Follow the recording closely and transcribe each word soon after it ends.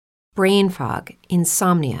brain fog,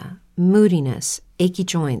 insomnia, moodiness, achy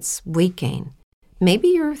joints, weight gain. Maybe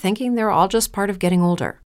you're thinking they're all just part of getting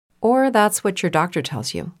older, or that's what your doctor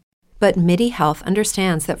tells you. But MIDI Health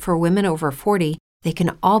understands that for women over 40, they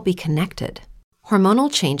can all be connected. Hormonal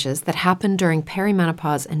changes that happen during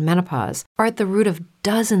perimenopause and menopause are at the root of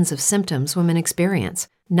dozens of symptoms women experience,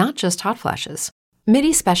 not just hot flashes.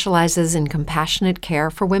 MIDI specializes in compassionate care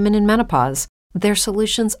for women in menopause. Their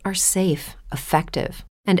solutions are safe, effective,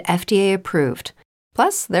 and FDA approved.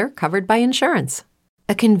 Plus, they're covered by insurance.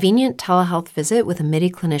 A convenient telehealth visit with a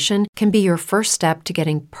MIDI clinician can be your first step to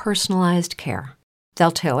getting personalized care.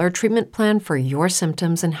 They'll tailor a treatment plan for your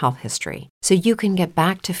symptoms and health history, so you can get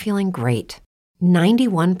back to feeling great.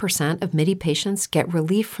 91% of MIDI patients get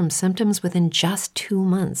relief from symptoms within just 2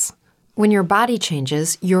 months. When your body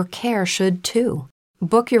changes, your care should too.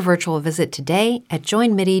 Book your virtual visit today at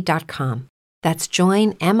joinmidi.com. That's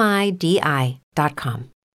joinmidi.com.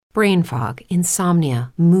 Brain fog,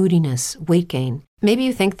 insomnia, moodiness, weight gain. Maybe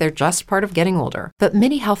you think they're just part of getting older, but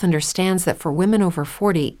MIDI Health understands that for women over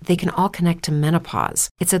 40, they can all connect to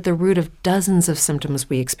menopause. It's at the root of dozens of symptoms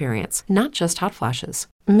we experience, not just hot flashes.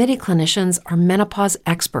 MIDI clinicians are menopause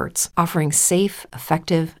experts, offering safe,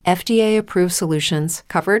 effective, FDA-approved solutions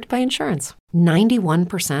covered by insurance.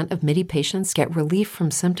 91% of MIDI patients get relief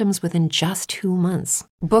from symptoms within just 2 months.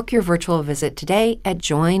 Book your virtual visit today at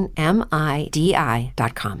joinmidi.com.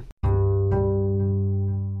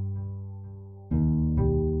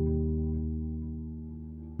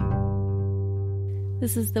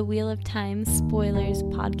 This is the Wheel of Time Spoilers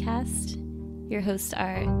podcast. Your hosts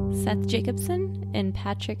are Seth Jacobson and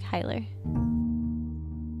Patrick Heiler.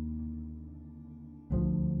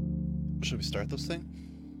 Should we start this thing?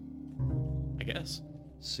 I guess.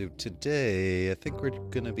 So today, I think we're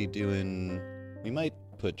going to be we might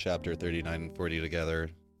put chapter 39 and 40 together.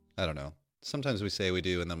 I don't know. Sometimes we say we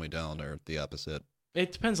do and then we don't, or the opposite.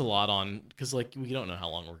 It depends a lot on, because we don't know how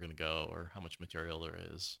long we're going to go or how much material there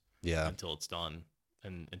is. Yeah. Until it's done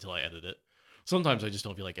and until I edit it. Sometimes I just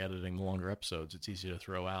don't feel like editing the longer episodes. It's easy to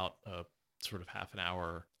throw out a sort of half an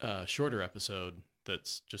hour shorter episode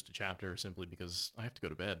that's just a chapter simply because I have to go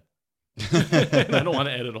to bed. And I don't want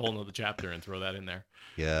to edit a whole nother chapter and throw that in there.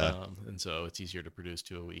 Yeah. And so it's easier to produce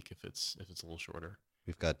 2 a week if it's a little shorter.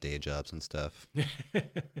 We've got day jobs and stuff.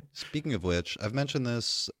 Speaking of which, I've mentioned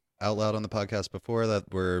this out loud on the podcast before that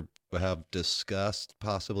we have discussed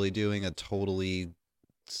possibly doing a totally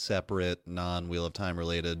separate non-Wheel of Time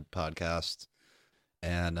related podcast,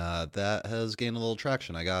 and that has gained a little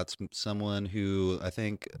traction. I got someone who I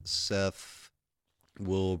think Seth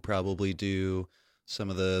will probably do some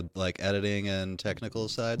of the editing and technical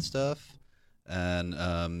side stuff, and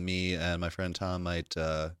me and my friend Tom might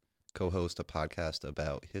co-host a podcast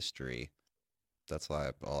about history. That's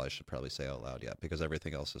all I should probably say out loud yet, because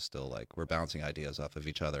everything else is still we're bouncing ideas off of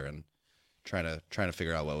each other and trying to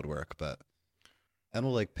figure out what would work. And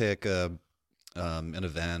we'll pick an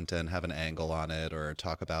event and have an angle on it, or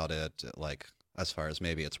talk about it as far as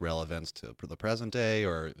maybe its relevance to the present day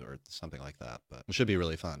or something like that. But it should be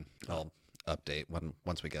really fun. I'll update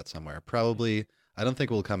once we get somewhere. Probably, I don't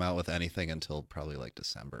think we'll come out with anything until probably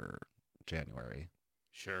December, January.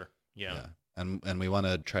 Sure. Yeah. And we want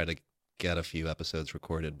to try to get a few episodes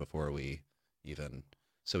recorded before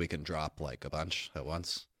so we can drop a bunch at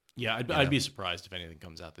once. Yeah, I'd be surprised if anything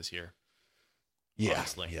comes out this year. Yeah.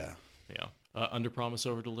 Honestly. Yeah. Under promise,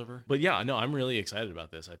 over deliver. But yeah, no, I'm really excited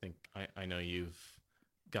about this. I think I know you've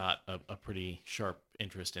got a pretty sharp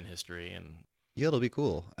interest in history, and yeah, it'll be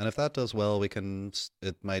cool. And if that does well, this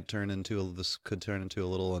could turn into a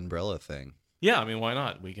little umbrella thing. Yeah, I mean, why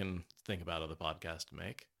not? We can think about other podcasts to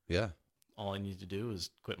make. Yeah. All I need to do is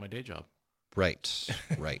quit my day job. Right.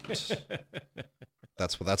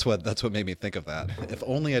 That's what made me think of that. If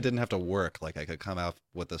only I didn't have to work, I could come out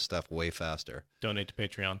with this stuff way faster. Donate to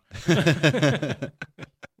Patreon.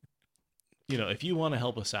 If you want to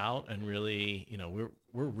help us out and really,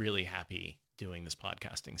 we're really happy doing this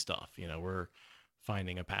podcasting stuff. We're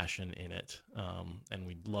finding a passion in it, and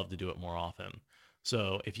we'd love to do it more often.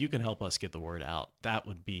 So if you can help us get the word out, that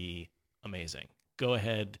would be amazing. Go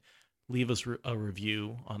ahead, leave us a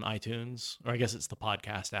review on iTunes, or I guess it's the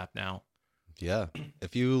podcast app now. Yeah.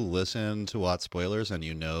 If you listen to Watt Spoilers and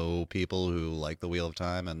you know people who like the Wheel of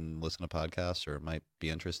Time and listen to podcasts or might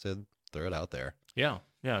be interested, throw it out there. Yeah.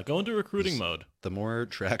 Go into recruiting mode. The more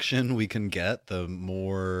traction we can get, the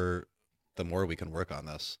more we can work on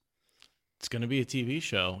this. It's going to be a TV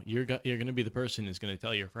show. You're going to be the person who's going to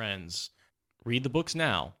tell your friends, read the books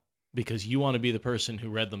now, because you want to be the person who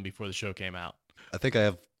read them before the show came out. I think I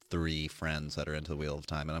have 3 friends that are into the Wheel of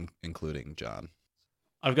Time, and I'm including John.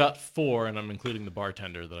 I've got 4, and I'm including the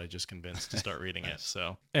bartender that I just convinced to start reading it.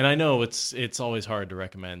 So, and I know it's always hard to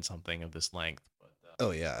recommend something of this length. But,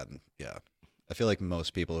 Oh yeah, yeah. I feel like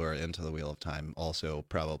most people who are into the Wheel of Time also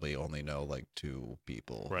probably only know like 2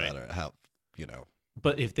 people Right. that have, you know.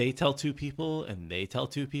 But if they tell 2 people and they tell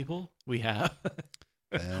 2 people, we have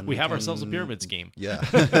then we have can- ourselves a pyramid scheme. Yeah.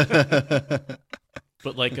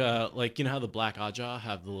 But like you know how the Black Aja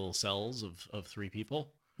have the little cells of 3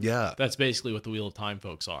 people? Yeah. That's basically what the Wheel of Time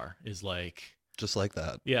folks are. Is like, Just like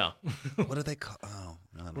that. yeah, What do they call? Oh,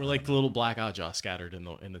 I don't we're know. like the little Black Aja scattered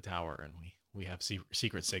in the tower, and we have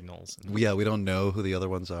secret signals. And Yeah, we don't know who the other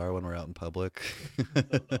ones are when we're out in public.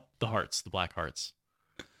 the hearts, the black hearts.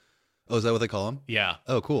 Oh, is that what they call them? Yeah,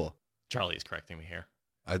 Oh, cool. Charlie is correcting me here.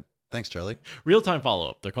 Thanks, Charlie. Real time follow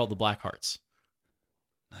up. They're called the Black Hearts.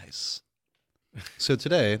 Nice. So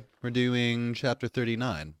today we're doing chapter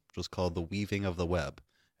 39, which was called The Weaving of the Web,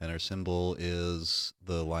 and our symbol is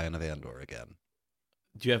the Lion of Andor again.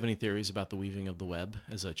 Do you have any theories about the weaving of the web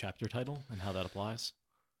as a chapter title and how that applies?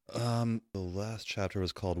 The last chapter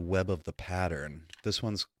was called Web of the Pattern. This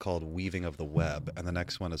one's called Weaving of the Web, and the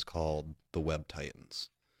next one is called The Web Titans.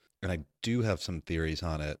 And I do have some theories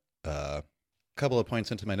on it. Couple of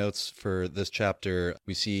points into my notes for this chapter.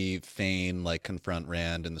 We see Fane like confront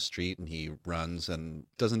Rand in the street, and he runs and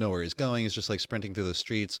doesn't know where he's going. He's just like sprinting through the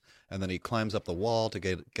streets, and then he climbs up the wall to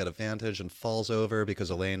get a vantage and falls over because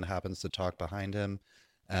Elaine happens to talk behind him.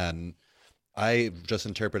 And I just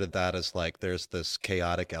interpreted that as like there's this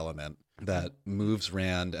chaotic element that moves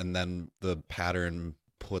Rand, and then the pattern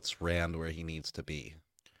puts Rand where he needs to be.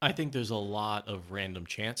 I think there's a lot of random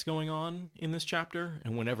chance going on in this chapter,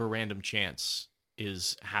 and whenever random chance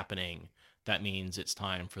is happening, that means it's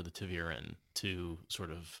time for the Taviran to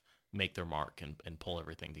sort of make their mark and pull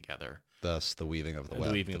everything together. Thus, the weaving of the web.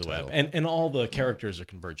 The weaving of the web. title. And all the characters are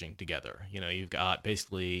converging together. You know, you've got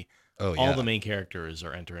basically Oh, all yeah. the main characters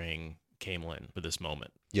are entering Camelin for this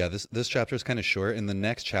moment. Yeah, this chapter is kind of short. In the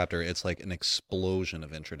next chapter, it's like an explosion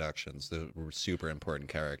of introductions that were super important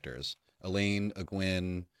characters. Elaine,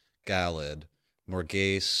 Egwene, Galad,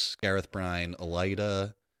 Morghese, Gareth Brine,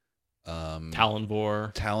 Elida,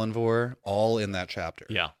 Talonvor, all in that chapter.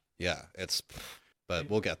 Yeah. Yeah, but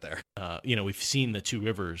we'll get there. You know, we've seen the Two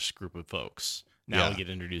Rivers group of folks. Now we Yeah. get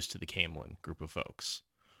introduced to the Camelin group of folks.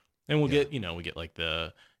 And we'll Yeah. get, we get like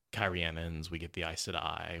the Kyrianans, we get the Aes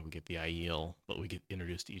Sedai, we get the Aiel, but we get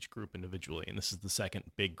introduced to each group individually. And this is the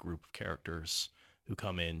second big group of characters who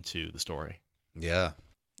come into the story. Yeah.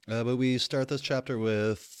 But we start this chapter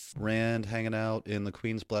with Rand hanging out in the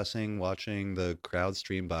Queen's Blessing, watching the crowd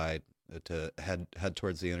stream by to head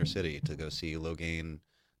towards the inner city to go see Logain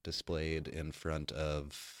displayed in front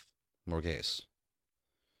of Morghese.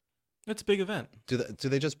 It's a big event. Do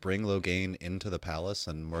they just bring Logain into the palace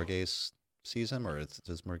and Morghese sees him, or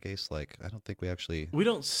does Morghese like? I don't think we actually. We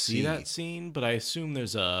don't see that scene, but I assume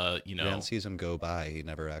there's a, Rand sees him go by. He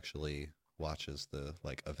never actually watches the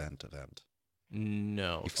like event.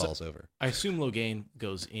 No. He falls over. I assume Logain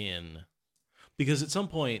goes in because at some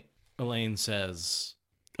point Elaine says,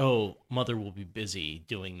 "Oh, Mother will be busy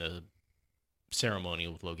doing the ceremony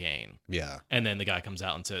with Logain." Yeah. And then the guy comes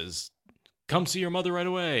out and says, "Come see your mother right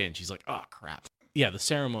away." And she's like, "Oh, crap." Yeah, the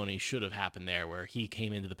ceremony should have happened there where he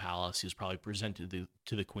came into the palace. He was probably presented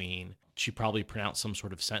to the queen. She probably pronounced some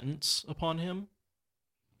sort of sentence upon him.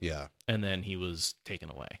 Yeah. And then he was taken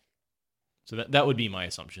away. So that would be my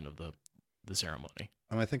assumption of the ceremony.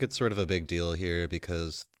 I think it's sort of a big deal here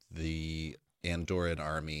because the Andorran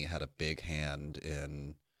army had a big hand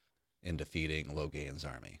in defeating Logain's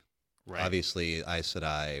army. Right. Obviously, Aes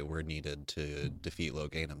Sedai were needed to defeat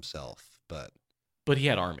Logain himself, but But he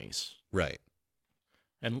had armies. right.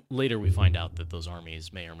 And later we find out that those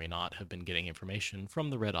armies may or may not have been getting information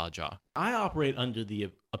from the Red Aja. I operate under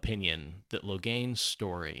the opinion that Logain's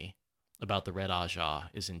story about the Red Aja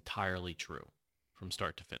is entirely true from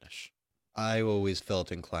start to finish. I always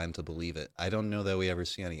felt inclined to believe it. I don't know that we ever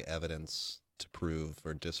see any evidence to prove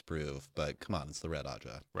or disprove, but come on, it's the Red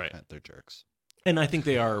Aja. Right. They're jerks. And I think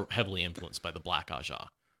they are heavily influenced by the Black Aja.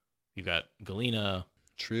 You've got Galena.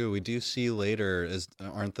 True. We do see later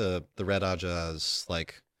aren't the Red Ajas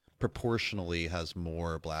like proportionally has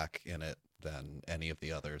more black in it than any of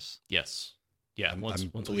the others. Yes. Yeah, once we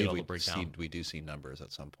believe get all the breakdown we do see numbers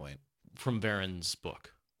at some point. from Varen's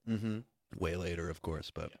book. Mm-hmm. Way later, of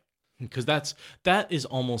course, but Because that is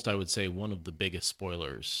almost, I would say, one of the biggest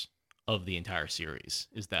spoilers of the entire series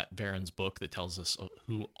is that Varen's book that tells us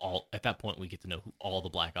at that point we get to know who all the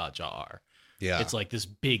Black Aja are. yeah, It's like this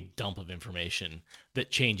big dump of information that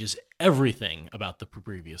changes everything about the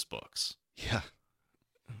previous books. yeah,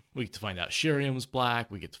 We get to find out Shiriam's black.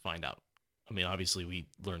 We get to find out I mean, obviously we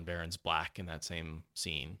learn Baron's black in that same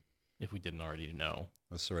scene, if we didn't already know.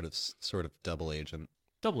 A sort of double agent.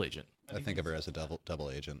 Double agent. I think of her as a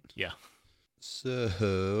double agent. Yeah.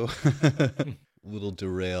 So, little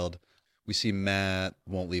derailed. We see Matt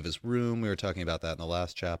won't leave his room. We were talking about that in the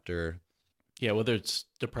last chapter. Yeah, whether it's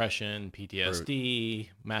depression, PTSD,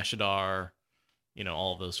 Mashadar, you know,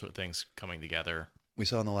 all of those sort of things coming together. We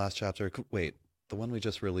saw in the last chapter. Wait, the one we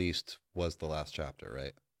just released was the last chapter,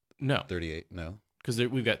 right? No, 38. No, because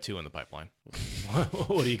we've got 2 in the pipeline.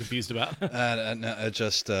 What are you confused about? no,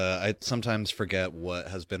 I sometimes forget what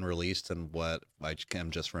has been released and what I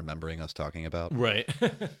am just remembering us talking about. Right.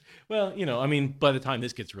 Well, you know, I mean, by the time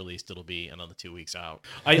this gets released, it'll be another 2 weeks out.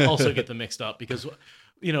 I also get them mixed up because,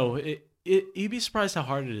 you know, you'd be surprised how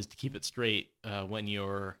hard it is to keep it straight when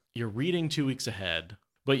you're reading 2 weeks ahead,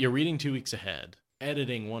 but you're reading 2 weeks ahead,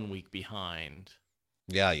 editing 1 week behind.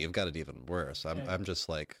 Yeah, you've got it even worse. I'm just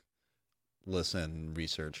like, listen,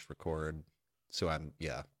 research, record. So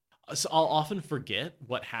So I'll often forget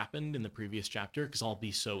what happened in the previous chapter because I'll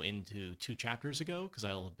be so into 2 chapters ago because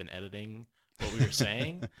I'll have been editing what we were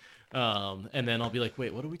saying. And then I'll be like,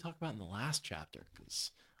 wait, what did we talk about in the last chapter?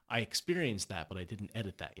 Because I experienced that, but I didn't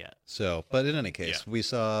edit that yet. So, but in any case, we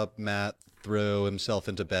saw Matt throw himself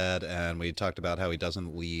into bed, and we talked about how he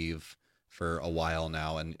doesn't leave for a while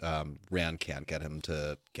now, and Rand can't get him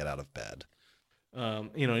to get out of bed.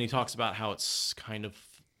 You know, and he talks about how it's kind of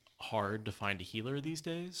hard to find a healer these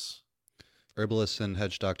days. Herbalists and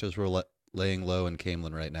hedge doctors were laying low in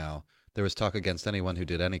Caemlyn right now. There was talk against anyone who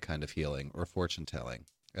did any kind of healing or fortune-telling.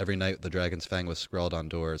 Every night the Dragon's Fang was scrawled on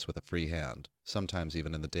doors with a free hand, sometimes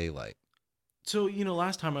even in the daylight. So, you know,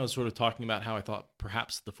 last time I was sort of talking about how I thought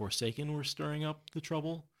perhaps the Forsaken were stirring up the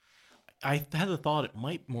trouble. I had the thought it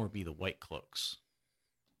might more be the White Cloaks.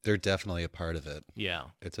 They're definitely a part of it. Yeah.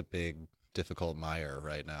 It's a big, difficult mire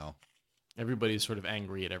right now. Everybody's sort of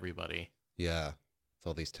angry at everybody. Yeah, with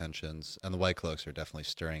all these tensions. And the White Cloaks are definitely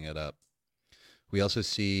stirring it up. We also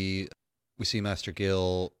see Master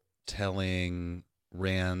Gil telling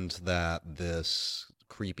Rand that this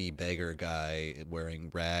creepy beggar guy wearing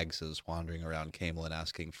rags is wandering around Caemlyn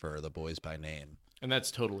asking for the boys by name. And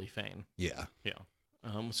that's totally Fane. Yeah. Yeah.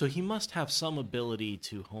 So he must have some ability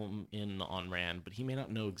to home in on Rand, but he may not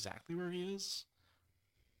know exactly where he is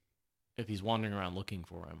if he's wandering around looking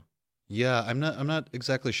for him. Yeah, I'm not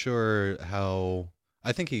exactly sure how.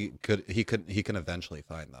 I think he can eventually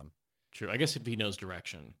find them. True. I guess if he knows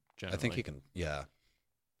direction, generally. I think he can,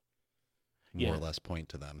 more or less point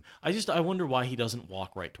to them. I wonder why he doesn't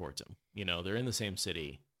walk right towards him. You know, they're in the same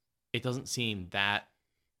city. It doesn't seem that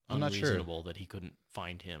unreasonable that he couldn't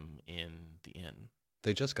find him in the inn.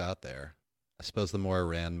 They just got there. I suppose the more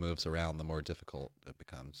Rand moves around, the more difficult it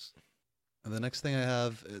becomes. And the next thing I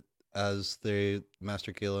have, as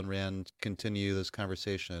Master Gil and Rand continue this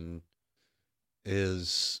conversation,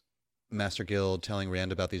 is Master Gil telling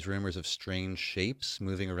Rand about these rumors of strange shapes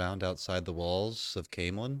moving around outside the walls of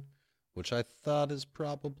Caemlyn, which I thought is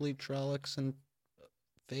probably Trollocs and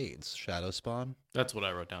Fade's shadow spawn. That's what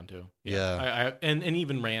I wrote down too. Yeah. And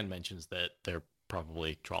even Rand mentions that they're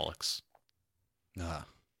probably Trollocs. Ah.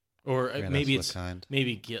 Or maybe it's kind.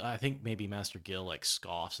 maybe Gil, I think maybe Master Gil like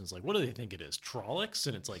scoffs and is like, "What do they think it is? Trollocs?"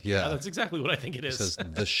 And it's like, yeah, that's exactly what I think it is. It says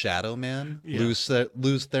the Shadow Man, Yeah. Lews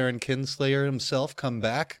Therin Kinslayer himself, come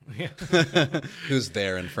back. Yeah. Who's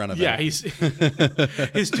there in front of him? Yeah,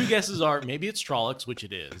 his 2 guesses are maybe it's Trollocs, which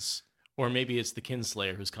it is, or maybe it's the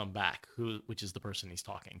Kinslayer who's come back, which is the person he's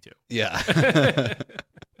talking to. Yeah.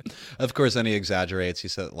 Of course, then he exaggerates. He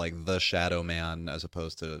said like the Shadow Man as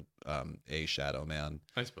opposed to a Shadow Man.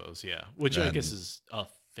 I suppose, yeah. Which I guess is a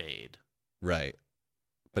Fade. Right.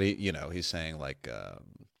 But he's saying like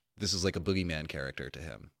this is like a boogeyman character to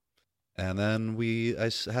him. And then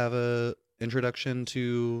I have a introduction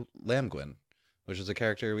to Lamgwin, which is a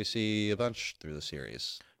character we see a bunch through the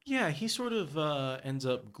series. Yeah, he sort of ends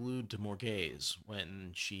up glued to Morghese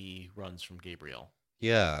when she runs from Gabriel.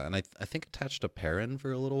 Yeah, and I think attached to Perrin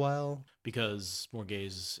for a little while. Because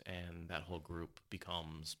Morghese and that whole group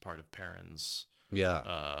becomes part of Perrin's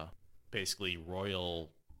basically royal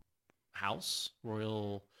house,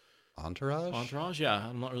 royal entourage. Yeah,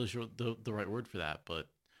 I'm not really sure the right word for that, but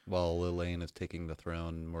while Lelaine is taking the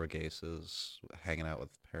throne, Morghese is hanging out with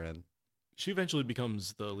Perrin. She eventually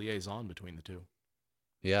becomes the liaison between the two.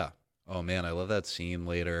 Yeah. Oh man, I love that scene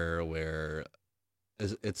later where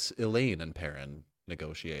it's Elaine and Perrin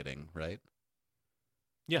negotiating, right?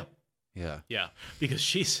 Yeah. Yeah. Yeah, because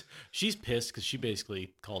she's pissed because she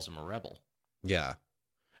basically calls him a rebel. Yeah.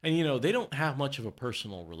 And they don't have much of a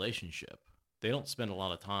personal relationship. They don't spend a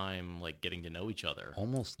lot of time like getting to know each other.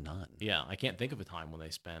 Almost none. Yeah, I can't think of a time when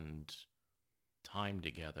they spend time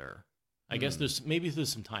together. I guess there's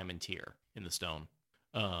some time in Tyr in the stone.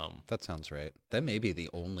 That sounds right. That may be the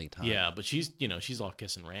only time. Yeah, but she's all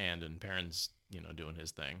kissing Rand, and Perrin's doing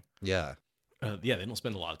his thing. Yeah. Yeah, they don't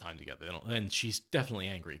spend a lot of time together. And she's definitely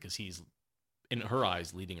angry because he's, in her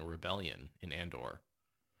eyes, leading a rebellion in Andor,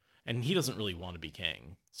 and he doesn't really want to be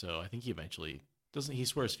king. So I think he eventually doesn't. He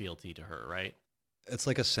swears fealty to her, right? It's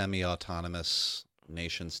like a semi-autonomous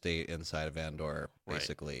nation state inside of Andor,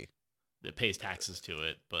 basically. Right. It pays taxes to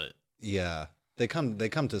it, but yeah, they come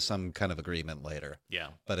to some kind of agreement later. Yeah,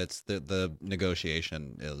 but it's the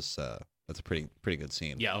negotiation is it's a pretty good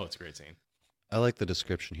scene. Yeah, it's a great scene. I like the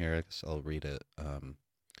description here. I guess I'll read it.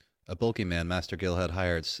 A bulky man Master Gil had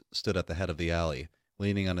hired stood at the head of the alley,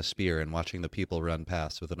 leaning on a spear and watching the people run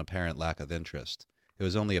past with an apparent lack of interest. It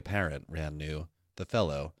was only apparent, Rand knew. The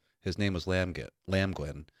fellow, his name was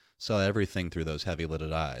Lamgwin, saw everything through those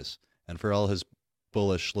heavy-lidded eyes, and for all his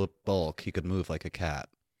bullish bulk, he could move like a cat.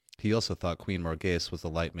 He also thought Queen Morghese was the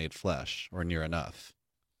light made flesh, or near enough.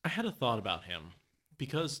 I had a thought about him,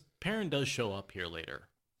 because Perrin does show up here later.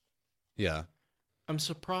 Yeah. I'm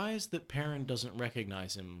surprised that Perrin doesn't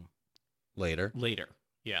recognize him later.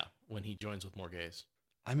 Yeah, when he joins with Morghese.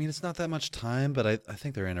 I mean, it's not that much time, but I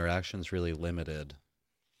think their interaction's really limited.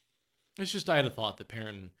 It's just I had a thought that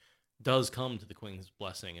Perrin does come to the Queen's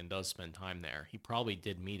Blessing and does spend time there. He probably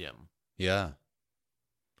did meet him. Yeah.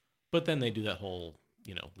 But then they do that whole,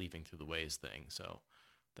 leaving through the ways thing, so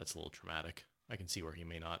that's a little traumatic. I can see where he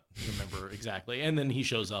may not remember exactly. And then he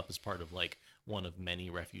shows up as part of, one of many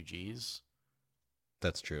refugees.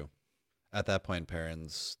 That's true. At that point,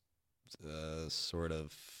 Perrin's sort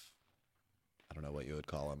of, I don't know what you would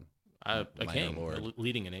call him. A king,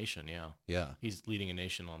 leading a nation, yeah. Yeah. He's leading a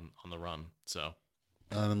nation on the run, so.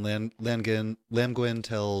 Lamgwin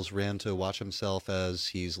tells Rand to watch himself as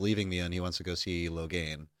he's leaving the inn. He wants to go see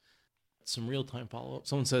Logain. Some real-time follow-up.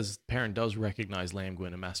 Someone says Perrin does recognize Lamgwin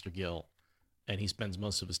and Master Gil, and he spends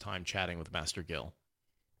most of his time chatting with Master Gil.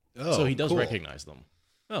 Oh, so he does cool. recognize them.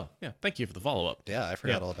 Oh, yeah. Thank you for the follow-up. Yeah, I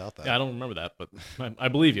forgot all about that. Yeah, I don't remember that, but I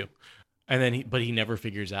believe you. And then he never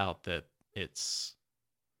figures out that it's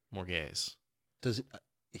Morghese. Does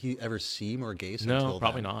he ever see Morghese? No,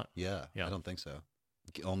 probably not. Yeah, I don't think so.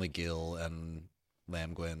 Only Gil and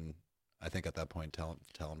Lamgwin, I think at that point,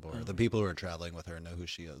 Talonvor. The people who are traveling with her know who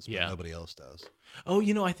she is, but nobody else does. Oh,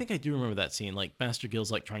 I think I do remember that scene. Master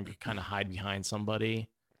Gil's trying to kind of hide behind somebody.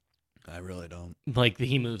 I really don't.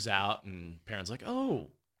 He moves out and Perrin's like, oh,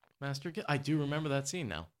 Master Gil. I do remember that scene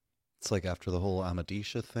now. It's after the whole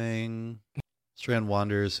Amadisha thing. Strand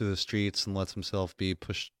wanders through the streets and lets himself be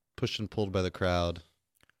pushed and pulled by the crowd.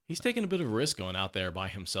 He's taking a bit of a risk going out there by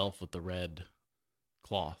himself with the red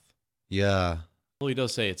cloth. Yeah. Well, he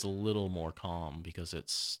does say it's a little more calm because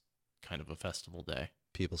it's kind of a festival day.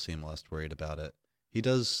 People seem less worried about it. He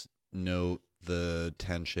does note the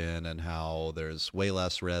tension and how there's way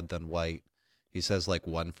less red than white. He says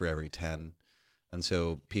 1 for every 10. And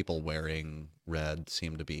so people wearing red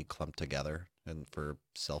seem to be clumped together and for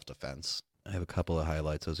self-defense. I have a couple of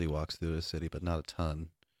highlights as he walks through the city, but not a ton.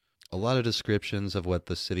 A lot of descriptions of what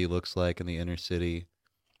the city looks like in the inner city.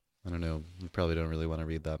 I don't know. You probably don't really want to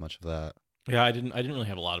read that much of that. Yeah, I didn't really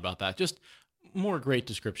have a lot about that. Just more great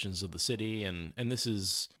descriptions of the city, and this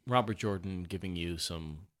is Robert Jordan giving you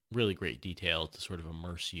some really great detail to sort of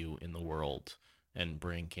immerse you in the world and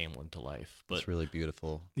bring Caemlyn to life. But it's really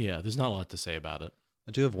beautiful. Yeah, there's not a lot to say about it.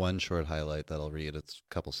 I do have one short highlight that I'll read. It's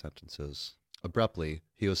a couple sentences. Abruptly,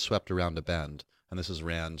 he was swept around a bend, and this is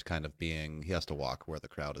Rand kind of being, he has to walk where the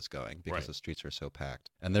crowd is going because the streets are so packed.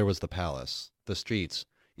 And there was the palace. The streets,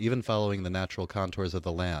 even following the natural contours of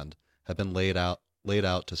the land, had been laid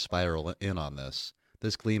out to spiral in on this.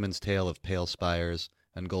 This Gleeman's tale of pale spires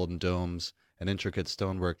and golden domes and intricate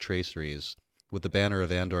stonework traceries, with the banner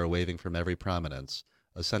of Andor waving from every prominence,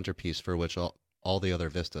 a centerpiece for which all the other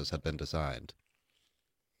vistas had been designed.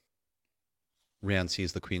 Rand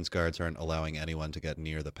sees the Queen's guards aren't allowing anyone to get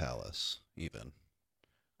near the palace, even.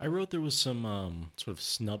 I wrote there was some sort of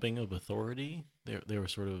snubbing of authority. They were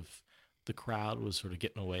sort of, the crowd was sort of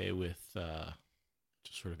getting away with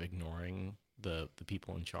just sort of ignoring the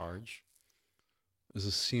people in charge. There's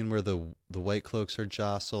a scene where the white cloaks are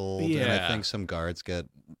jostled, yeah. And I think some guards get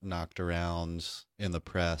knocked around in the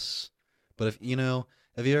press. But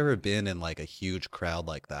have you ever been in a huge crowd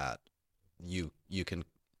like that? You can,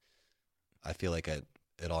 I feel like it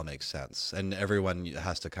all makes sense. And everyone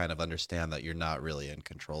has to kind of understand that you're not really in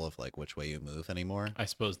control of which way you move anymore. I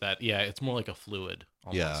suppose that, yeah, it's more like a fluid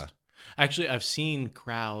almost. Yeah. Actually, I've seen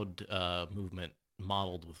crowd movement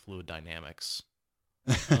modeled with fluid dynamics,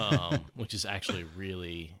 which is actually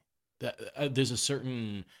really there's a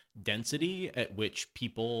certain density at which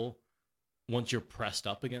people, once you're pressed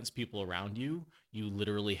up against people around you, you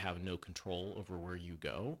literally have no control over where you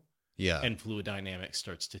go. Yeah. And fluid dynamics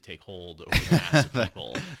starts to take hold over the mass of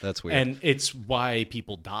people. That's weird. And it's why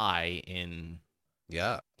people die in...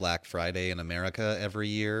 Yeah. Black Friday in America every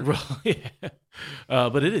year. Yeah.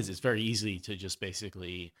 But it's very easy to just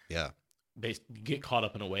basically get caught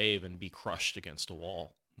up in a wave and be crushed against a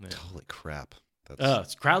wall. Yeah. Holy crap.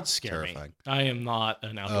 That's crowds scare terrifying. me. I am not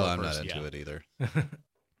an outdoor person. I'm not into it either.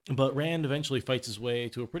 But Rand eventually fights his way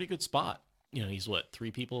to a pretty good spot. He's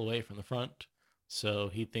 3 people away from the front. So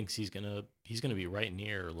he thinks he's gonna be right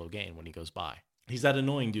near Logain when he goes by. He's that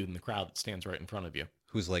annoying dude in the crowd that stands right in front of you.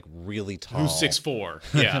 Who's like really tall. Who's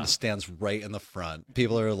 6'4". Yeah. Stands right in the front.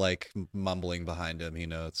 People are like mumbling behind him,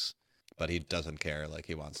 but he doesn't care. Like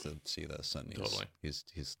he wants to see this, and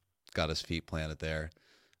he's got his feet planted there.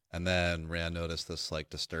 And then Rand noticed this like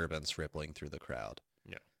disturbance rippling through the crowd.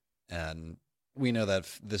 Yeah. And we know that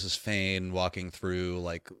this is Fane walking through,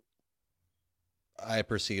 like I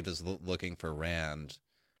perceived as looking for Rand,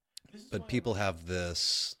 but people have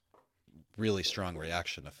this really strong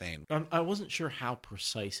reaction to Fane. I wasn't sure how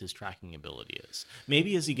precise his tracking ability is.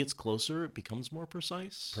 Maybe as he gets closer, it becomes more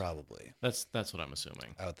precise. Probably. That's what I'm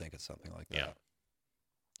assuming. I would think it's something like that.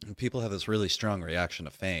 Yeah. And people have this really strong reaction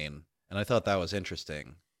to Fane, and I thought that was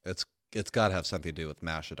interesting. It's got to have something to do with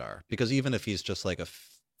Mashadar, because even if he's just like a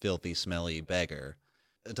filthy, smelly beggar,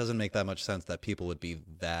 it doesn't make that much sense that people would be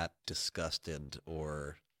that disgusted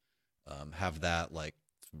or have that like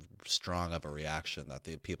strong of a reaction that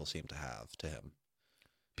the people seem to have to him.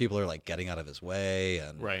 People are like getting out of his way,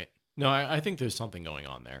 and right. No, I think there's something going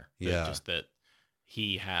on there. Yeah. Just that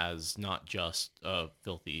he has not just a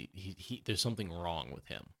filthy. He there's something wrong with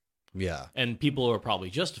him. Yeah. And people are probably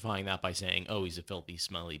justifying that by saying, "Oh, he's a filthy,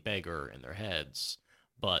 smelly beggar" in their heads,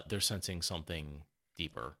 but they're sensing something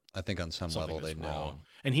deeper. I think on some level they know. Wrong.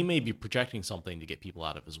 And he may be projecting something to get people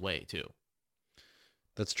out of his way too.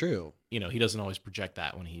 That's true. He doesn't always project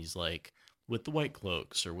that when he's like with the White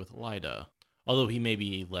Cloaks or with Elaida. Although he may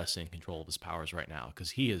be less in control of his powers right now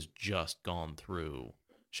because he has just gone through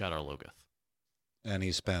Shadar Logoth. And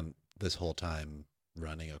he spent this whole time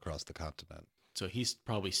running across the continent. So he's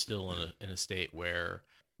probably still in a state where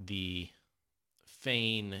the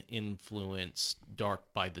Fane influenced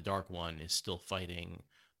by the Dark One is still fighting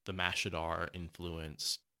the Mashadar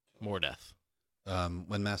influenced Mordeth.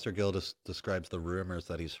 When Master Gil describes the rumors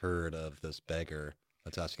that he's heard of this beggar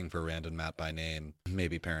that's asking for Rand and Mat by name,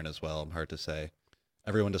 maybe Perrin as well, hard to say.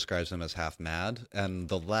 Everyone describes him as half mad, and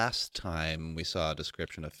the last time we saw a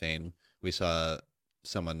description of Fane, we saw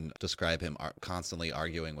someone describe him constantly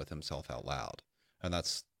arguing with himself out loud, and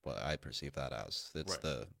that's what I perceive that as. It's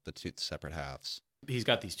right. the two separate halves. He's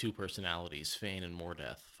got these two personalities, Fane and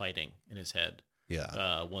Mordeth, fighting in his head.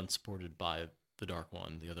 Yeah. One supported by the Dark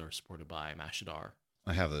One, the other supported by Mashadar.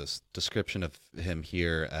 I have this description of him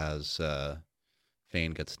here as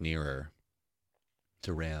Fane gets nearer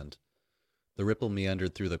to Rand. The ripple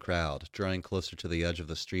meandered through the crowd, drawing closer to the edge of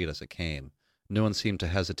the street as it came. No one seemed to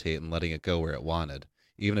hesitate in letting it go where it wanted,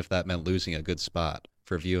 even if that meant losing a good spot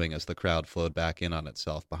for viewing as the crowd flowed back in on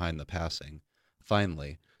itself behind the passing.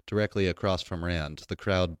 Finally, directly across from Rand, the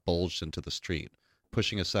crowd bulged into the street,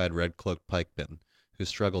 pushing aside red-cloaked pikemen, who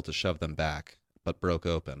struggled to shove them back, but broke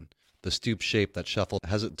open. The stooped shape that shuffled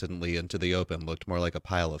hesitantly into the open looked more like a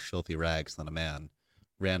pile of filthy rags than a man.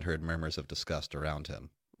 Rand heard murmurs of disgust around him.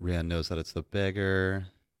 Rand knows that it's the beggar.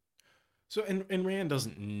 So, and Rand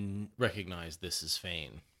doesn't recognize this as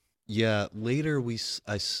Fane. Yeah, later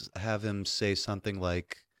I have him say something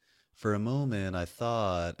like, "For a moment I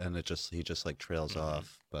thought," and he just like trails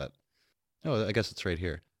off. But I guess it's right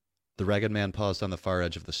here. The ragged man paused on the far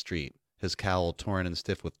edge of the street. His cowl, torn and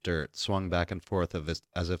stiff with dirt, swung back and forth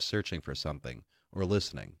as if searching for something, or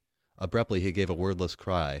listening. Abruptly he gave a wordless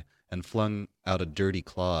cry, and flung out a dirty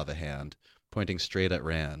claw of a hand, pointing straight at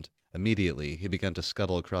Rand. Immediately, he began to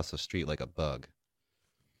scuttle across the street like a bug.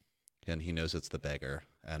 And he knows it's the beggar,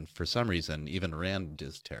 and for some reason, even Rand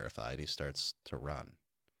is terrified. He starts to run.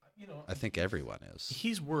 I think everyone is.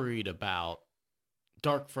 He's worried about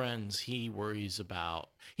dark friends. He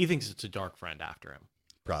thinks it's a dark friend after him.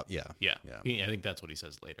 Yeah. I think that's what he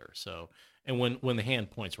says later. So, and when the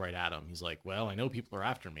hand points right at him, he's like, "Well, I know people are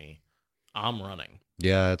after me. I'm running."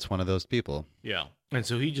 Yeah, it's one of those people. Yeah. And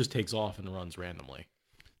so he just takes off and runs randomly.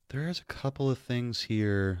 There's a couple of things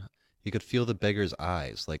here. He could feel the beggar's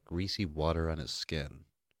eyes, like greasy water on his skin.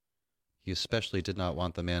 He especially did not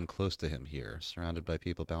want the man close to him here, surrounded by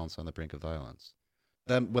people balanced on the brink of violence.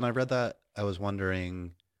 When I read that, I was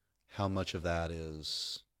wondering how much of that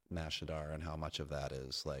is Mashadar and how much of that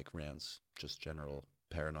is like Rand's just general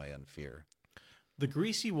paranoia and fear. The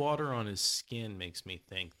greasy water on his skin makes me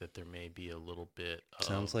think that there may be a little bit of...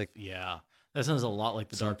 Sounds like... Yeah, that sounds a lot like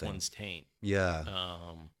the Dark something. One's taint. Yeah.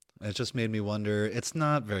 It just made me wonder. It's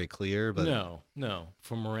not very clear, but... No.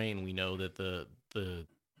 From Moraine, we know that the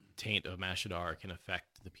taint of Mashadar can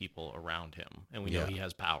affect the people around him, and we know he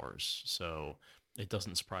has powers, so it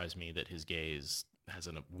doesn't surprise me that his gaze has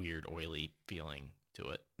a weird, oily feeling to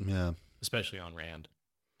it. Yeah. Especially on Rand.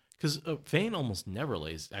 Because Vayne almost never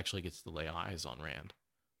actually gets to lay eyes on Rand.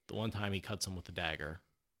 The one time he cuts him with the dagger.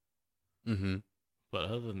 Mm-hmm. But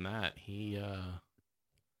other than that, he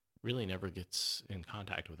really never gets in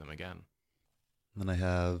contact with him again. Then I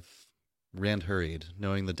have Rand hurried,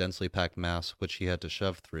 knowing the densely packed mass which he had to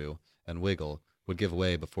shove through and wiggle would give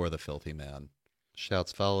way before the filthy man.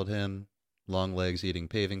 Shouts followed him, Longlegs eating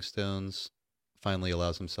paving stones, finally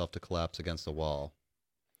allows himself to collapse against a wall.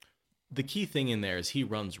 The key thing in there is he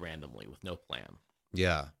runs randomly with no plan.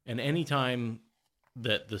 Yeah. And anytime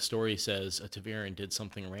that the story says a Ta'veren did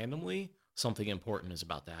something randomly, something important is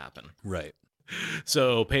about to happen. Right.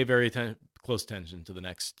 So pay very close attention to the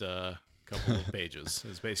next couple of pages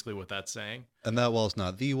is basically what that's saying. And that wall's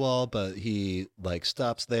not the wall, but he like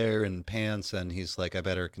stops there and pants and he's like, I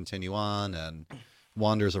better continue on, and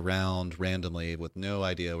wanders around randomly with no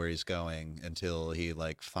idea where he's going until he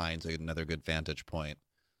like finds another good vantage point.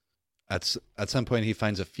 At some point he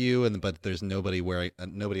finds a few, but there's nobody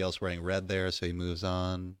else wearing red there, so he moves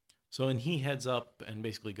on. So and he heads up and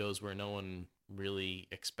basically goes where no one really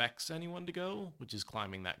expects anyone to go, which is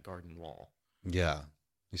climbing that garden wall. Yeah.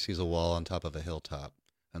 He sees a wall on top of a hilltop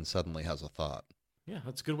and suddenly has a thought. Yeah,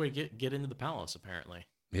 that's a good way to get into the palace, apparently.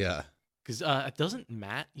 Yeah. Because doesn't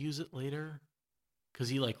Matt use it later? Because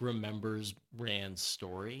he like remembers Rand's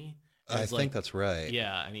story. I think that's right.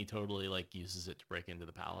 Yeah, and he totally like uses it to break into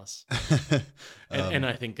the palace. And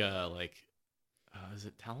I think is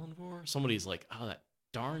it Talonvor? Somebody's like, oh, that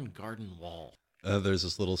darn garden wall. There's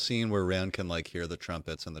this little scene where Rand can like hear the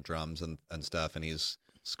trumpets and the drums and stuff, and he's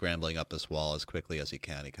scrambling up this wall as quickly as he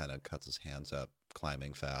can. He kind of cuts his hands up,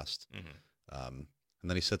 climbing fast. Mm-hmm. And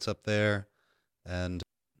then he sits up there, and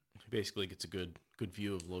he basically gets a good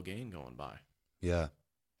view of Logain going by. Yeah.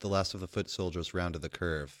 The last of the foot soldiers rounded the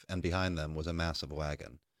curve, and behind them was a massive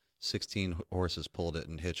wagon. 16 horses pulled it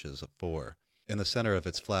in hitches of 4. In the center of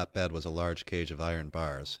its flat bed was a large cage of iron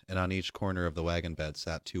bars, and on each corner of the wagon bed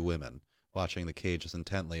sat 2 women, watching the cage as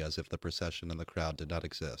intently as if the procession and the crowd did not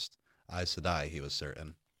exist. Aes Sedai, he was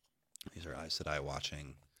certain. These are Aes Sedai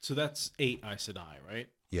watching. So that's 8 Aes Sedai, right?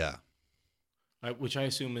 Yeah. Which I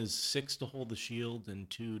assume is 6 to hold the shield and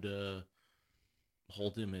 2 to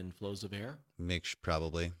hold him in flows of air?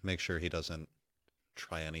 Probably. Make sure he doesn't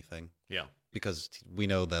try anything. Yeah. Because we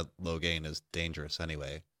know that Logain is dangerous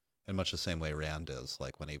anyway, in much the same way Rand is.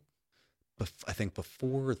 Like when I think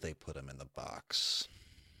before they put him in the box.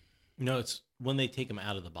 No, it's when they take him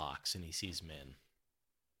out of the box and he sees Min.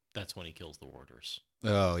 That's when he kills the warders.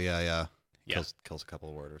 Oh, yeah. Kills a couple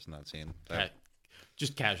of warders in that scene.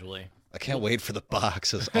 Just casually. I can't wait for the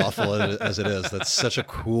box, as awful as it is. That's such a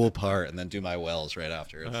cool part. And then do my wells right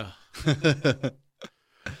after.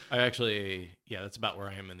 I actually, that's about where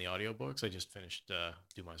I am in the audiobooks. I just finished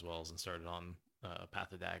Do My Wells and started on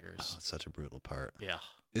Path of Daggers. Oh, it's such a brutal part. Yeah.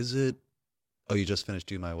 Is it? Oh, you just finished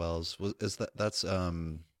Do My Wells. That's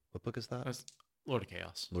what book is that? That's Lord of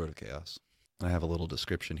Chaos. Lord of Chaos. I have a little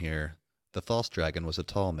description here. The false dragon was a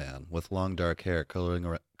tall man, with long dark hair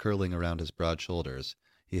curling around his broad shoulders.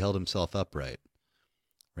 He held himself upright.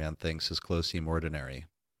 Rand thinks his clothes seem ordinary.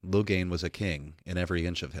 Logain was a king, in every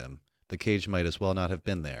inch of him. The cage might as well not have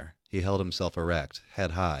been there. He held himself erect,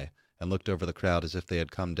 head high, and looked over the crowd as if they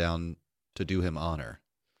had come down to do him honor.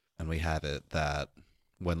 And we have it that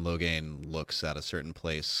when Logain looks at a certain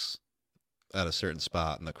place, at a certain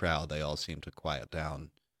spot in the crowd, they all seem to quiet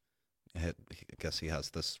down. I guess he has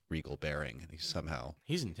this regal bearing, and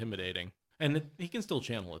he's intimidating, and he can still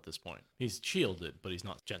channel at this point. He's shielded, but he's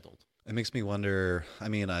not gentled. It makes me wonder. I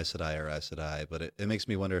mean, Aes Sedai are Aes Sedai, but it makes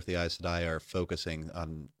me wonder if the Aes Sedai are focusing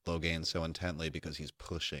on Logain so intently because he's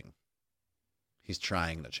pushing. He's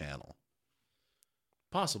trying to channel.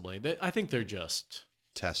 Possibly. I think they're just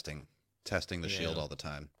testing the shield all the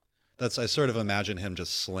time. I sort of imagine him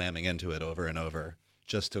just slamming into it over and over,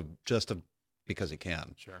 just to because he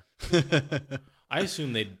can. Sure. I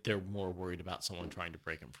assume they're more worried about someone trying to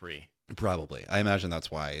break him free. Probably. I imagine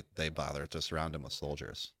that's why they bother to surround him with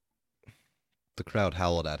soldiers. The crowd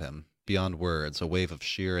howled at him. Beyond words, a wave of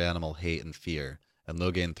sheer animal hate and fear, and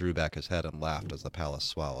Logain threw back his head and laughed as the palace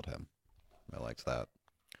swallowed him. I liked that.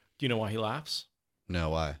 Do you know why he laughs?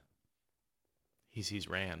 No, why? He sees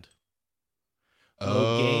Rand. Oh.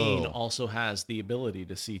 Logain also has the ability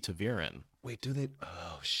to see Ta'Veren. Wait, do they?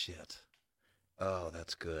 Oh, shit. Oh,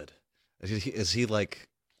 that's good. Is he like...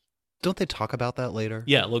 Don't they talk about that later?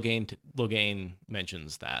 Yeah, Logain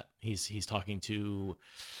mentions that. He's talking to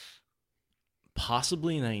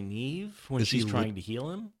possibly Nynaeve when she's trying to heal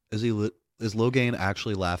him. Is Logain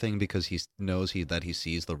actually laughing because he knows that he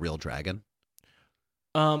sees the real dragon?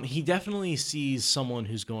 He definitely sees someone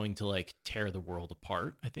who's going to like tear the world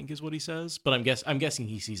apart, I think is what he says. But I'm guessing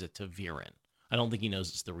he sees a Ta'Veren. I don't think he knows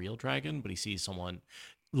it's the real dragon, but he sees someone.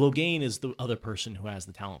 Logain is the other person who has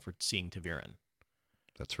the talent for seeing Ta'Veren.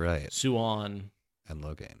 That's right. Suan And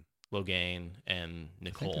Logain. And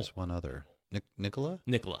Nicole. I think there's one other. Nicola?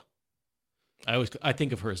 Nicola. I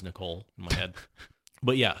think of her as Nicole in my head.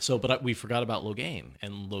 But yeah, we forgot about Logain.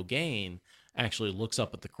 And Logain actually looks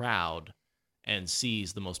up at the crowd and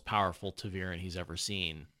sees the most powerful Ta'Veren he's ever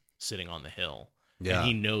seen sitting on the hill. Yeah. And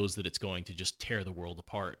he knows that it's going to just tear the world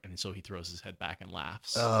apart. And so he throws his head back and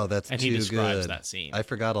laughs. Oh, that's too good. And he describes that scene. I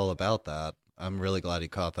forgot all about that. I'm really glad he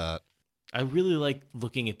caught that. I really like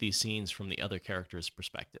looking at these scenes from the other character's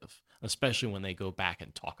perspective, especially when they go back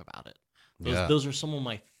and talk about it. Those are some of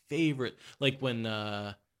my favorite, like when,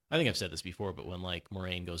 I think I've said this before, but when like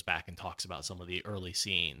Moiraine goes back and talks about some of the early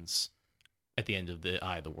scenes at the end of the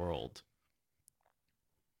Eye of the World,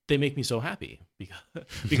 they make me so happy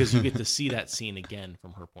because you get to see that scene again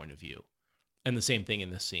from her point of view. And the same thing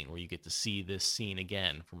in this scene where you get to see this scene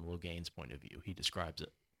again from Logain's point of view. He describes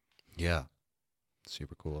it. Yeah.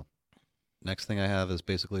 Super cool. Next thing I have is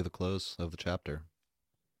basically the close of the chapter.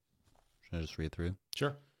 Should I just read through?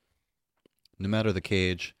 Sure. No matter the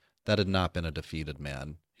cage, that had not been a defeated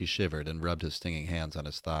man. He shivered and rubbed his stinging hands on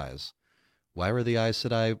his thighs. Why were the Aes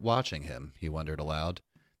Sedai watching him? He wondered aloud.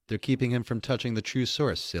 They're keeping him from touching the true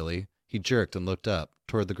source, silly. He jerked and looked up,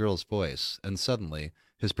 toward the girl's voice, and suddenly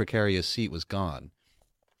his precarious seat was gone.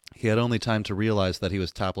 He had only time to realize that he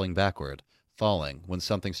was toppling backward, falling, when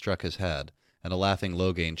something struck his head, and a laughing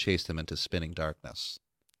Logain chased him into spinning darkness.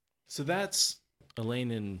 So that's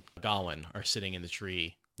Elaine and Gawain are sitting in the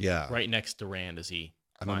tree, right next to Rand as he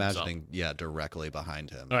I'm imagining, directly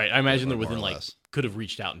behind him. All right, I imagine they're within could have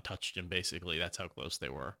reached out and touched him. Basically, that's how close they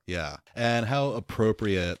were. Yeah, and how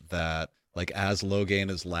appropriate that, like, as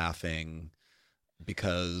Logain is laughing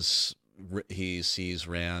because he sees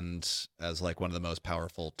Rand as like one of the most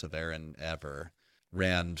powerful Ta'Veren ever.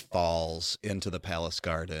 Rand falls into the palace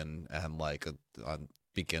garden and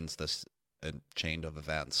begins this chain of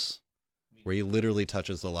events where he literally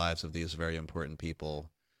touches the lives of these very important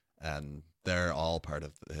people, and they're all part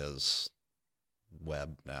of his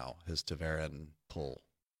web now, his Ta'Veren pull.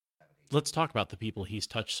 Let's talk about the people he's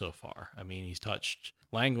touched so far. I mean, he's touched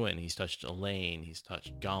Langwin, he's touched Elaine, he's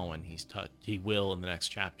touched Gawain, he will in the next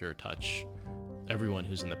chapter touch everyone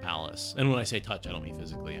who's in the palace. And when I say touch, I don't mean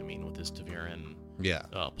physically, I mean with his Ta'Veren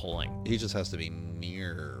pulling. He just has to be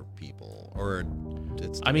near people, or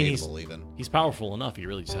it's debatable even. He's powerful enough, he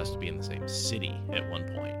really just has to be in the same city at one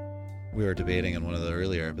point. We were debating in one of the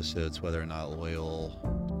earlier episodes whether or not Loial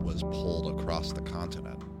was pulled across the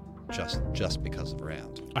continent just because of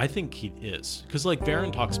Rand. I think he is, because like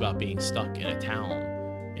Varen talks about being stuck in a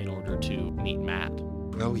town in order to meet Mat.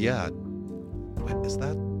 Oh yeah, is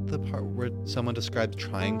that the part where someone describes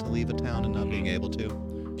trying to leave a town and not being able to?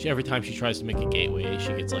 Every time she tries to make a gateway,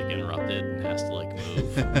 she gets like interrupted and has to like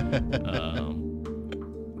move.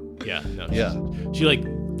 She like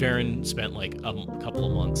Varen spent like a couple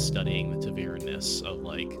of months studying the Ta'Veren-ness of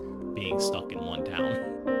like being stuck in one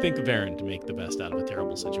town. Think of Varen to make the best out of a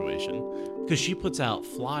terrible situation, because she puts out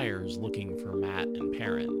flyers looking for Mat and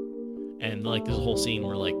Perrin, and like there's a whole scene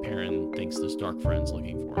where like Perrin thinks there's dark friends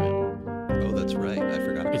looking for him. Oh, that's right. I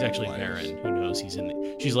forgot. It's actually Perrin who knows he's in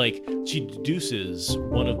the... She's like, she deduces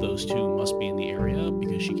one of those two must be in the area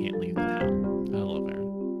because she can't leave the town. I love Perrin.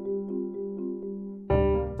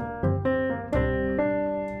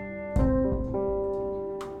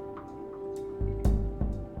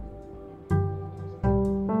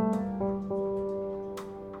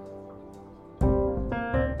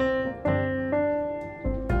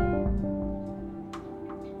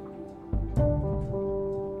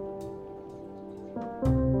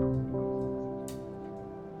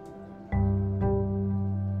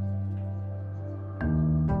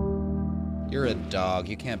 You're a dog.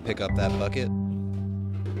 You can't pick up that bucket.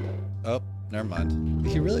 Oh, never mind.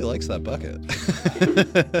 He really likes that bucket.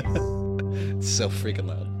 It's so freaking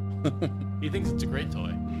loud. He thinks it's a great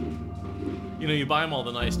toy. You know, you buy him all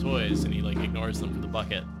the nice toys and he like ignores them for the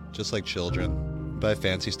bucket. Just like children. Buy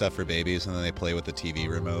fancy stuff for babies and then they play with the TV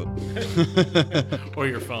remote. Or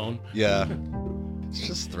your phone. Yeah. It's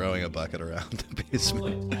just throwing a bucket around the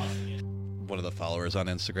basement. One of the followers on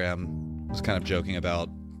Instagram was kind of joking about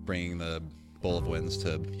bringing the Bowl of Winds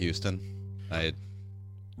to Houston. I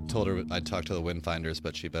told her I'd talk to the wind finders,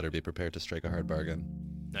 but she better be prepared to strike a hard bargain.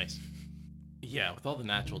 Nice. Yeah, with all the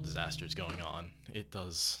natural disasters going on, it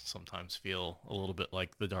does sometimes feel a little bit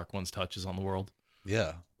like the Dark One's touches on the world.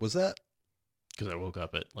 Yeah. Was that? Because I woke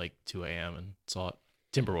up at like 2 a.m. and saw it.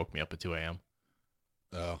 Timber woke me up at 2 a.m.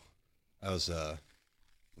 Oh. I was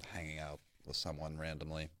hanging out with someone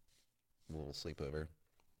randomly. A little sleepover.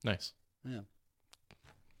 Nice. Yeah.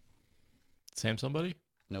 Sam somebody?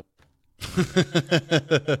 Nope.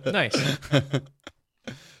 Nice. It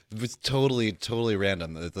was totally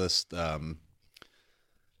random. This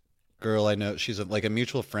girl I know, she's like a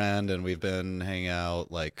mutual friend, and we've been hanging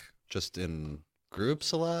out like just in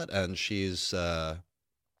groups a lot. And she's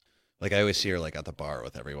like, I always see her like at the bar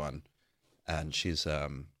with everyone, and she's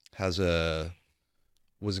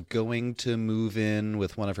was going to move in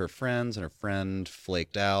with one of her friends, and her friend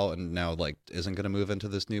flaked out and now like isn't going to move into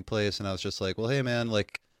this new place. And I was just like, well, hey man,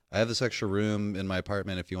 like I have this extra room in my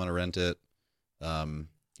apartment if you want to rent it.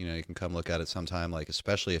 You know, you can come look at it sometime, like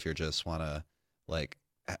especially if you just want to like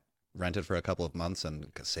rent it for a couple of months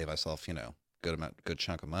and save myself, you know, good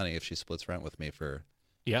chunk of money if she splits rent with me for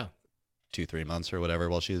 2-3 months or whatever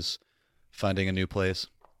while she's finding a new place.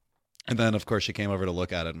 And then of course she came over to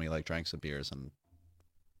look at it, and we like drank some beers and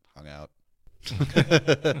hung out.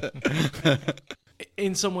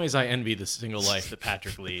 In some ways, I envy the single life that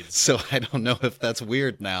Patrick leads. So I don't know if that's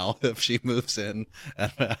weird now if she moves in.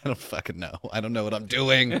 I don't fucking know. I don't know what I'm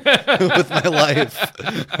doing with my life.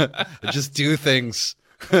 I just do things.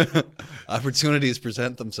 Opportunities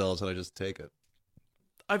present themselves and I just take it.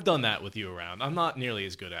 I've done that with you around. I'm not nearly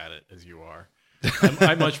as good at it as you are.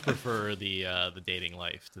 I much prefer the dating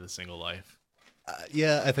life to the single life.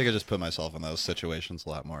 Yeah, I think I just put myself in those situations a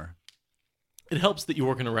lot more. It helps that you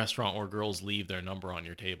work in a restaurant where girls leave their number on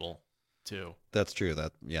your table, too. That's true.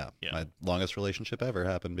 Yeah. My longest relationship ever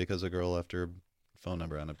happened because a girl left her phone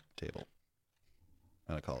number on a table.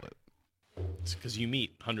 And I called it. It's because you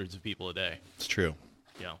meet hundreds of people a day. It's true.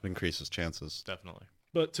 Yeah. It increases chances. Definitely.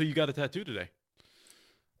 But so you got a tattoo today?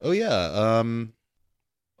 Oh, yeah.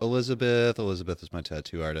 Elizabeth is my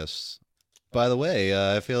tattoo artist. By the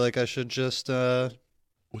way, I feel like I should just, what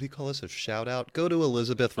do you call this? A shout out? Go to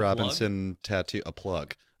Elizabeth Robinson Tattoo, a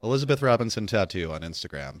plug. Elizabeth Robinson Tattoo on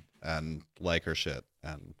Instagram and like her shit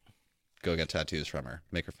and go get tattoos from her.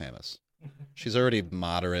 Make her famous. She's already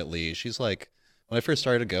she's like, when I first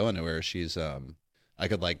started going to her, she's, I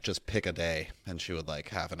could like just pick a day and she would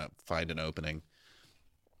like find an opening.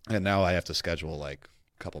 And now I have to schedule like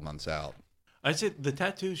a couple months out. I'd say the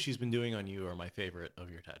tattoos she's been doing on you are my favorite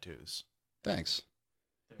of your tattoos. Thanks.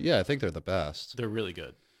 Yeah, I think they're the best. They're really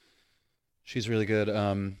good. She's really good.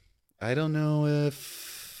 I don't know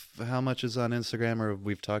how much is on Instagram or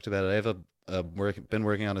we've talked about it. I have been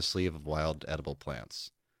working on a sleeve of wild edible plants.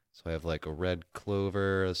 So I have like a red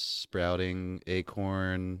clover, a sprouting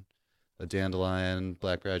acorn, a dandelion,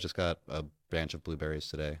 blackberry. I just got a branch of blueberries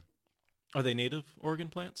today. Are they native Oregon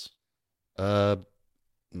plants? No.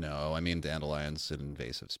 I mean, dandelion's an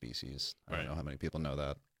invasive species. I don't Right. know how many people know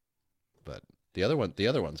that. But the other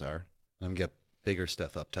ones are. I'm gonna get bigger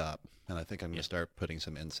stuff up top, and I think I'm gonna start putting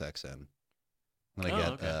some insects in. I'm gonna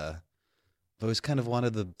get. Okay. I've always kind of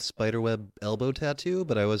wanted the spiderweb elbow tattoo,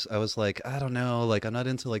 but I was like, I don't know, like I'm not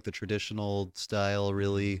into like the traditional style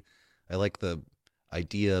really. I like the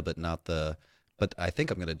idea, but not the. But I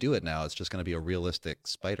think I'm gonna do it now. It's just gonna be a realistic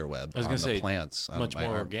spider web I was on gonna the say plants. On much my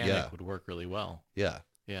more arm. organic Yeah. would work really well. Yeah.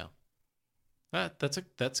 Yeah.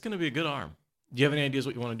 That's gonna be a good arm. Do you have any ideas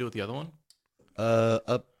what you want to do with the other one?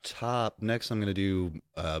 Up top, next I'm gonna do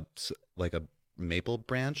like a maple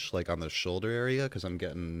branch, like on the shoulder area, because I'm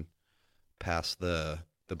getting past the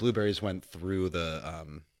blueberries went through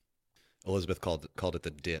the Elizabeth called it the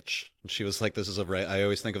ditch. And she was like, "This is a right." I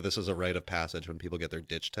always think of this as a rite of passage when people get their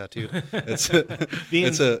ditch tattooed. It's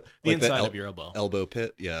The like inside of your elbow. elbow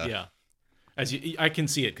pit. Yeah. Yeah. I can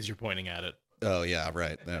see it because you're pointing at it. Oh yeah,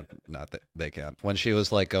 right. Not that they can't. When she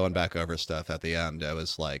was like going back over stuff at the end, I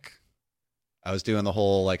was doing the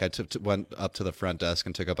whole like went up to the front desk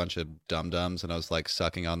and took a bunch of dum-dums and I was like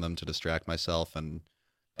sucking on them to distract myself and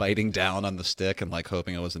biting down on the stick and like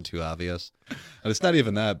hoping it wasn't too obvious. And it's not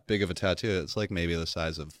even that big of a tattoo. It's like maybe the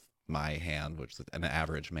size of my hand, which is an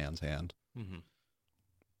average man's hand. Mm-hmm.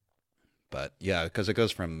 But yeah, because it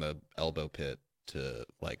goes from the elbow pit to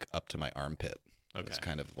like up to my armpit. Okay. It's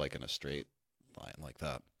kind of like in a straight line like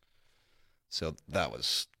that. So that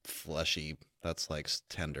was fleshy. That's like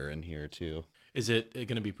tender in here too. Is it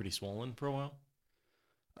going to be pretty swollen for a while?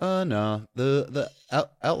 No, the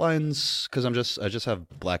outlines, because I just have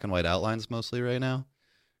black and white outlines mostly right now.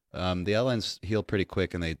 The outlines heal pretty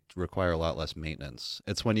quick and they require a lot less maintenance.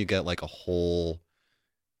 It's when you get like a whole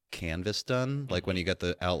canvas done, like when you get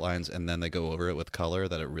the outlines and then they go over it with color,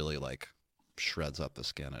 that it really like shreds up the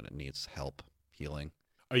skin and it needs help healing.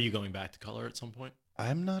 Are you going back to color at some point?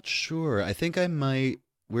 I'm not sure. I think I might.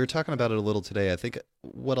 We were talking about it a little today. I think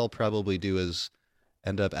what I'll probably do is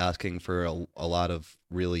end up asking for a lot of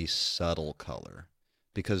really subtle color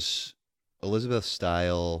because Elizabeth's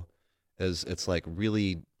style it's like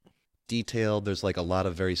really detailed. There's like a lot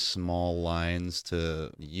of very small lines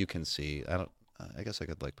you can see. I guess I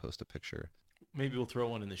could like post a picture. Maybe we'll throw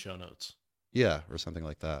one in the show notes. Yeah, or something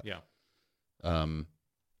like that. Yeah.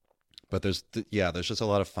 But there's just a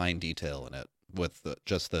lot of fine detail in it with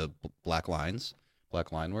just the black line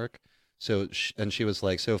work. So she was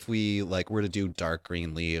like, so if we like were to do dark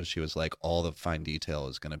green leaves, she was like, all the fine detail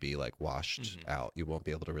is going to be like washed out. You won't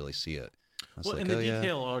be able to really see it. Well, like, and the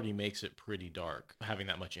detail already makes it pretty dark. Having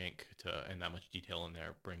that much ink and that much detail in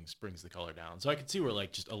there brings the color down. So I could see where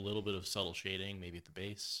like just a little bit of subtle shading, maybe at the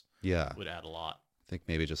base, would add a lot. I think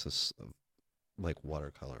maybe just like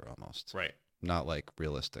watercolor almost, right? Not like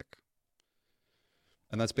realistic.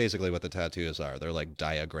 And that's basically what the tattoos are. They're like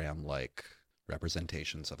diagram-like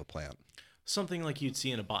representations of a plant. Something like you'd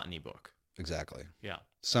see in a botany book. Exactly. Yeah.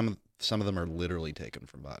 Some of them are literally taken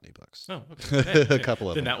from botany books. Oh, okay. A couple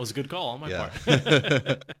of them. Then that was a good call on my part.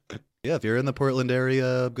 Yeah, if you're in the Portland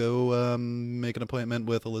area, go make an appointment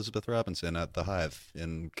with Elizabeth Robinson at the Hive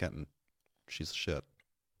in Kenton. She's the shit.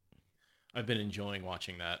 I've been enjoying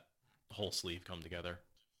watching that whole sleeve come together.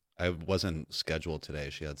 I wasn't scheduled today.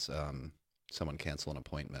 She had someone cancel an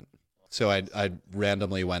appointment. So I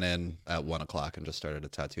randomly went in at 1:00 and just started a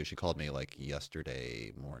tattoo. She called me like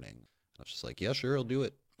yesterday morning. I was just like, yeah, sure, I'll do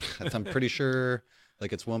it. I'm pretty sure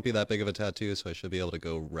like it won't be that big of a tattoo, so I should be able to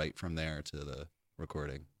go right from there to the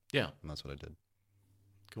recording. Yeah. And that's what I did.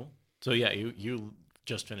 Cool. So yeah, you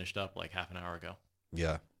just finished up like half an hour ago.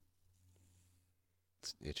 Yeah.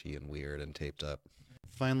 It's itchy and weird and taped up.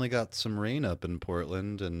 Finally got some rain up in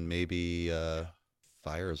Portland and maybe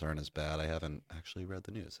fires aren't as bad. I haven't actually read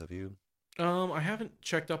the news. Have you? I haven't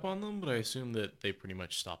checked up on them, but I assume that they pretty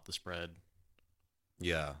much stopped the spread.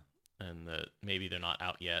 Yeah. And that maybe they're not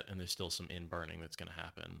out yet, and there's still some in-burning that's going to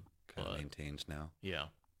happen. Kind of maintained now. Yeah.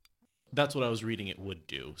 That's what I was reading it would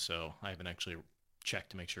do, so I haven't actually checked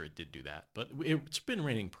to make sure it did do that. But it's been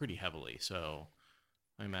raining pretty heavily, so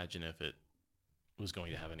I imagine if it was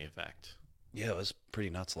going to have any effect. Yeah, it was pretty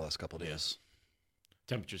nuts the last couple of days. Yeah.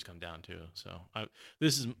 Temperatures come down too, so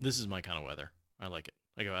this is my kind of weather. I like it.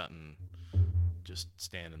 I go out and just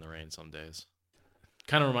stand in the rain some days.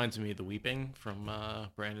 Kind of reminds me of The Weeping from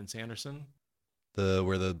Brandon Sanderson.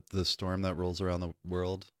 Where the storm that rolls around the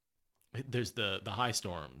world. There's the high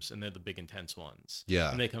storms, and they're the big intense ones.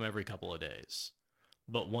 Yeah. And they come every couple of days.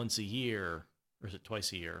 But once a year, or is it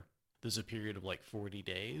twice a year, there's a period of like 40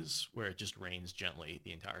 days where it just rains gently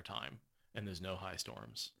the entire time, and there's no high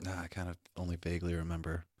storms. I kind of only vaguely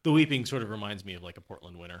remember. The Weeping sort of reminds me of like a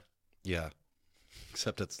Portland winter. Yeah.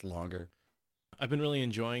 Except it's longer. I've been really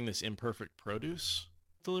enjoying this Imperfect Produce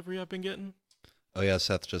delivery I've been getting. Oh yeah,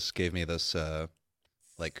 Seth just gave me this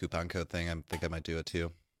like coupon code thing. I think I might do it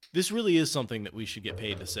too. This really is something that we should get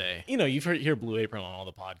paid to say. You know, you've hear Blue Apron on all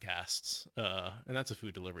the podcasts, and that's a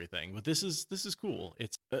food delivery thing. But this is cool.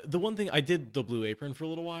 It's the one thing I did the Blue Apron for a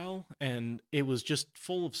little while, and it was just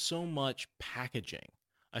full of so much packaging.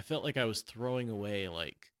 I felt like I was throwing away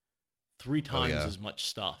like 3 times as much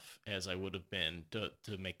stuff as I would have been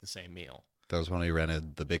to make the same meal. That was when we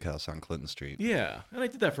rented the big house on Clinton Street. Yeah, and I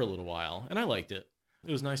did that for a little while, and I liked it.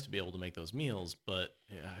 It was nice to be able to make those meals, but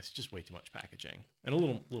yeah, it's just way too much packaging and a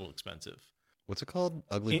little expensive. What's it called?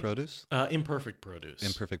 Ugly produce? Imperfect produce.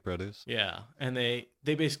 Imperfect produce? Yeah, and they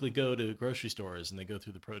basically go to grocery stores and they go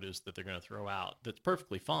through the produce that they're going to throw out that's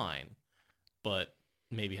perfectly fine, but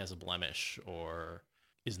maybe has a blemish or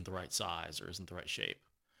isn't the right size or isn't the right shape.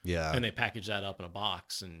 Yeah. And they package that up in a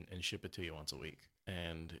box and ship it to you once a week.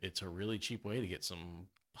 And it's a really cheap way to get some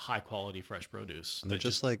high quality fresh produce. And they're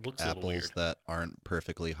just like apples that aren't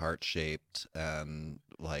perfectly heart shaped and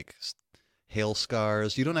like hail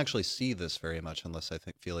scars. You don't actually see this very much unless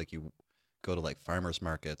feel like you go to like farmers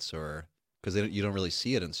markets or because you don't really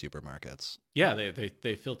see it in supermarkets. Yeah,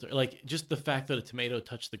 they filter like just the fact that a tomato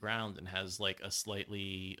touched the ground and has like a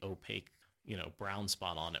slightly opaque, brown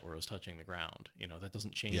spot on it where it was touching the ground. That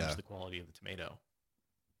doesn't change the quality of the tomato.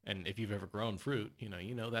 And if you've ever grown fruit,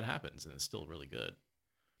 you know that happens and it's still really good.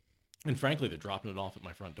 And frankly, they're dropping it off at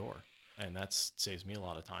my front door. And that saves me a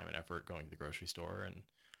lot of time and effort going to the grocery store. And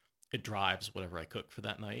it drives whatever I cook for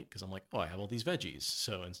that night, because I'm like, oh, I have all these veggies.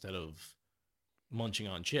 So instead of munching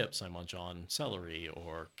on chips, I munch on celery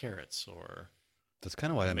or carrots or. That's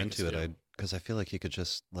kind of why I'm make a into it. stew. Because I feel like you could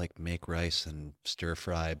just like make rice and stir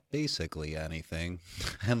fry basically anything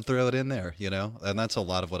and throw it in there, you know? And that's a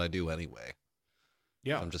lot of what I do anyway.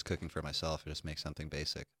 Yeah. If I'm just cooking for myself. I just make something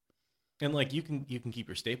basic. And like you can keep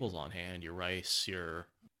your staples on hand, your rice, your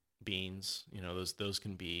beans, you know, those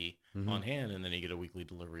can be on hand, and then you get a weekly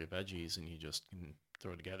delivery of veggies and you just can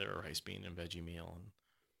throw together a rice, bean, and veggie meal,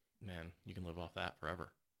 and man, you can live off that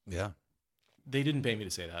forever. Yeah. They didn't pay me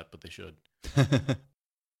to say that, but they should.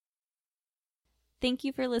 Thank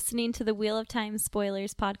you for listening to the Wheel of Time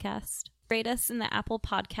Spoilers podcast. Rate us in the Apple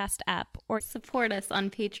Podcast app or support us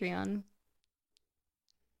on Patreon.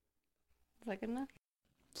 Is that good enough?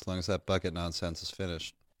 As long as that bucket nonsense is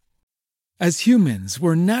finished. As humans,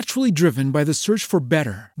 we're naturally driven by the search for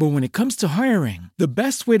better. But when it comes to hiring, the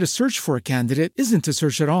best way to search for a candidate isn't to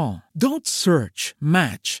search at all. Don't search,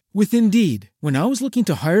 match with Indeed. When I was looking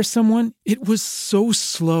to hire someone, it was so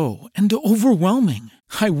slow and overwhelming.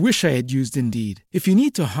 I wish I had used Indeed. If you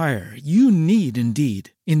need to hire, you need Indeed.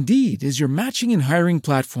 Indeed is your matching and hiring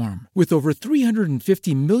platform with over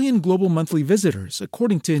 350 million global monthly visitors,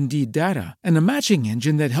 according to Indeed data, and a matching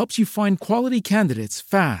engine that helps you find quality candidates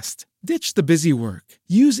fast. Ditch the busy work.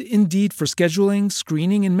 Use Indeed for scheduling,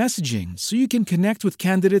 screening, and messaging so you can connect with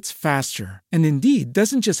candidates faster. And Indeed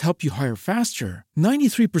doesn't just help you hire faster.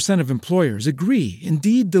 93% of employers agree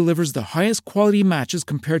Indeed delivers the highest quality matches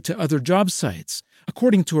compared to other job sites,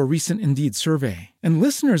 according to a recent Indeed survey. And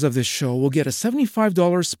listeners of this show will get a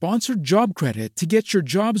 $75 sponsored job credit to get your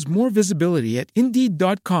jobs more visibility at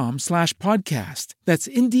Indeed.com/podcast. That's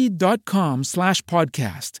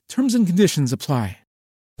Indeed.com/podcast. Terms and conditions apply.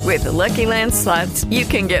 With the Lucky Land Slots, you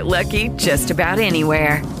can get lucky just about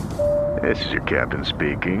anywhere. This is your captain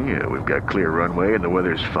speaking. We've got clear runway and the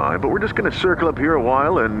weather's fine, but we're just going to circle up here a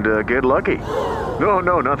while and get lucky.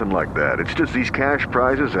 No, nothing like that. It's just these cash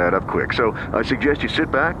prizes add up quick. So I suggest you sit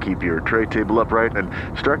back, keep your tray table upright, and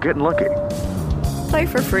start getting lucky. Play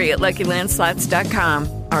for free at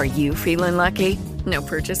LuckyLandSlots.com. Are you feeling lucky? No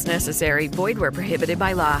purchase necessary. Void where prohibited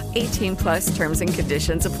by law. 18+ terms and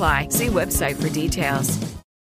conditions apply. See website for details.